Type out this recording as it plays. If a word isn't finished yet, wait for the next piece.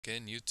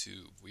Again,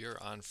 YouTube, we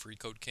are on Free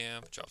Code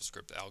Camp,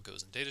 JavaScript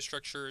algos and data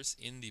structures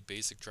in the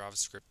basic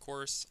JavaScript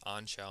course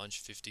on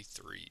challenge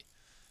 53.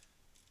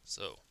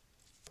 So,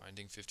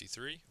 finding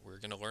 53, we're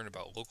going to learn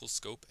about local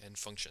scope and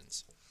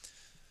functions.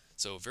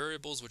 So,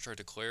 variables which are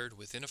declared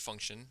within a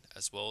function,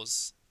 as well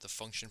as the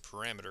function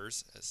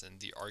parameters, as in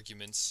the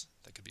arguments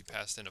that could be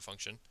passed in a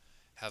function,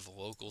 have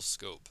local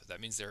scope.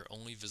 That means they're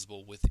only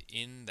visible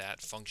within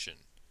that function.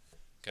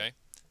 Okay?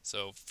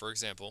 So, for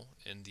example,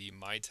 in the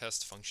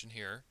myTest function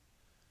here,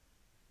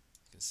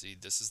 you can see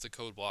this is the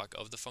code block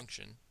of the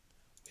function.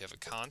 We have a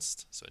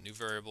const, so a new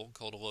variable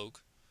called a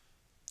loc,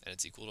 and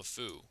it's equal to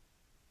foo.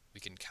 We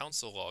can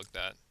console log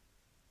that,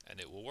 and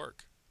it will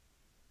work.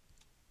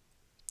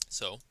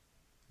 So,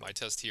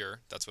 myTest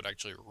here, that's what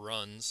actually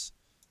runs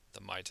the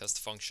myTest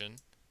function,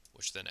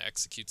 which then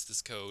executes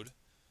this code,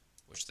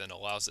 which then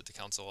allows it to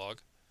console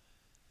log.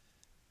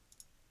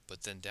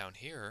 But then down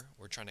here,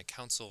 we're trying to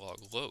console log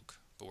loc,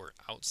 but we're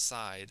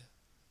outside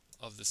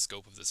of the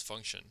scope of this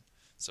function.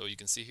 So you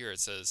can see here it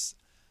says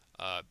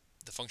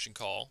the function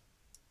call,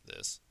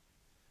 this,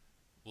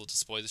 will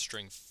display the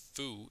string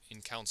foo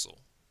in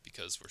console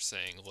because we're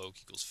saying loc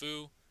equals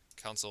foo,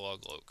 console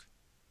log loc.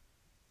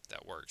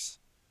 That works.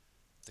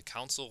 The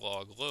console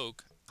log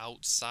loc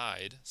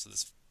outside, so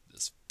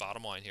this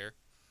bottom line here,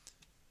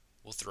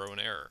 will throw an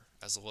error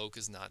as loc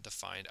is not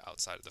defined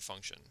outside of the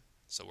function.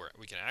 So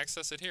we can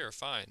access it here,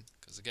 fine,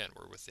 because again,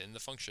 we're within the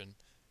function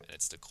and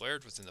it's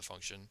declared within the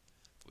function,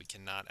 but we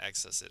cannot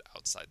access it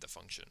outside the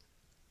function.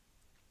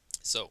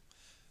 So,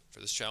 for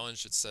this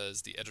challenge, it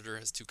says the editor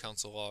has 2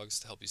 console logs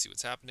to help you see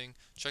what's happening.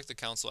 Check the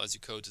console as you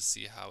code to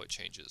see how it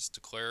changes.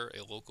 Declare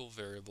a local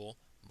variable,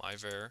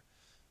 myvar,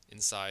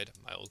 inside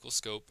my local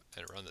scope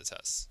and run the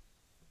tests.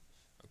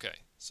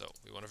 Okay, so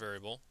we want a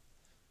variable.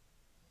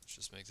 Let's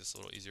just make this a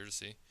little easier to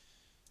see.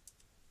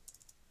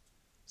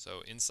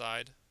 So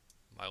inside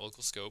my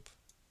local scope,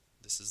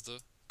 this is the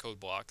code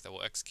block that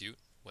will execute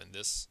when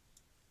this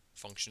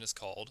function is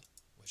called,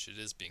 which it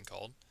is being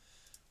called.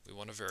 We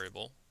want a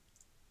variable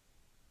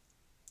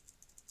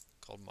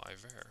called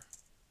myvar,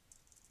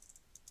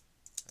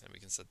 and we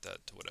can set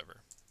that to whatever.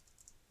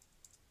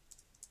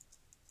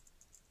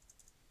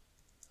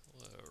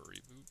 Hello,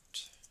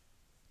 reboot.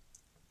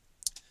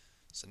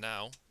 So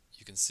now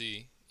you can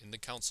see in the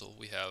console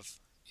we have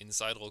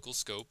inside local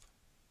scope,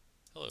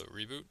 hello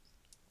reboot,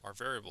 our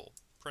variable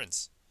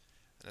prints,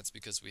 and that's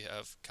because we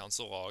have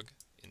console log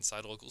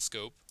inside local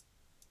scope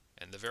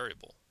and the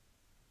variable.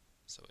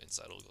 So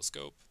inside local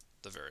scope,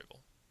 the variable.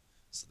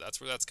 So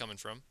that's where that's coming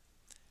from.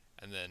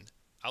 And then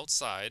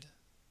outside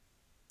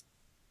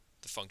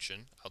the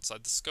function,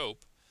 outside the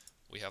scope,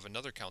 we have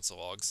another console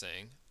log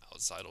saying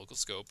outside local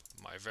scope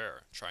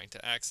myvar, trying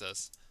to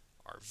access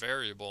our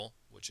variable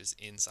which is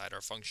inside our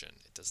function.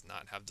 It does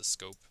not have the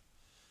scope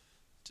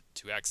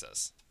to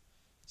access.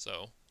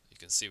 So you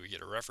can see we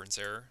get a reference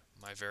error,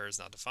 myvar is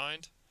not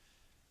defined,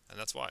 and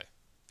that's why,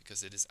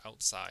 because it is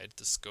outside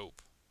the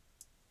scope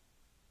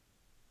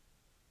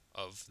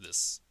of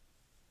this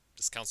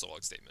console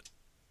log statement.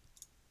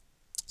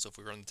 So if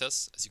we run the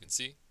tests, as you can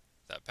see,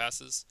 that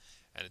passes,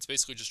 and it's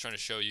basically just trying to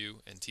show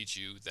you and teach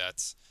you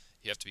that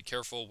you have to be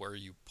careful where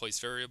you place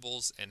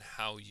variables and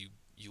how you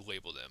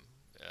label them.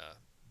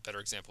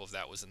 Better example of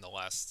that was in the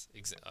last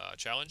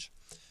challenge,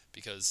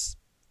 because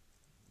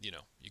you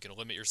can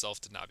limit yourself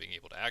to not being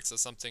able to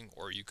access something,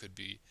 or you could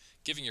be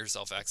giving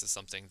yourself access to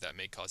something that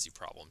may cause you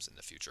problems in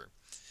the future.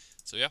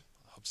 So yeah,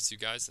 I hope to see you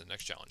guys in the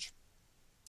next challenge.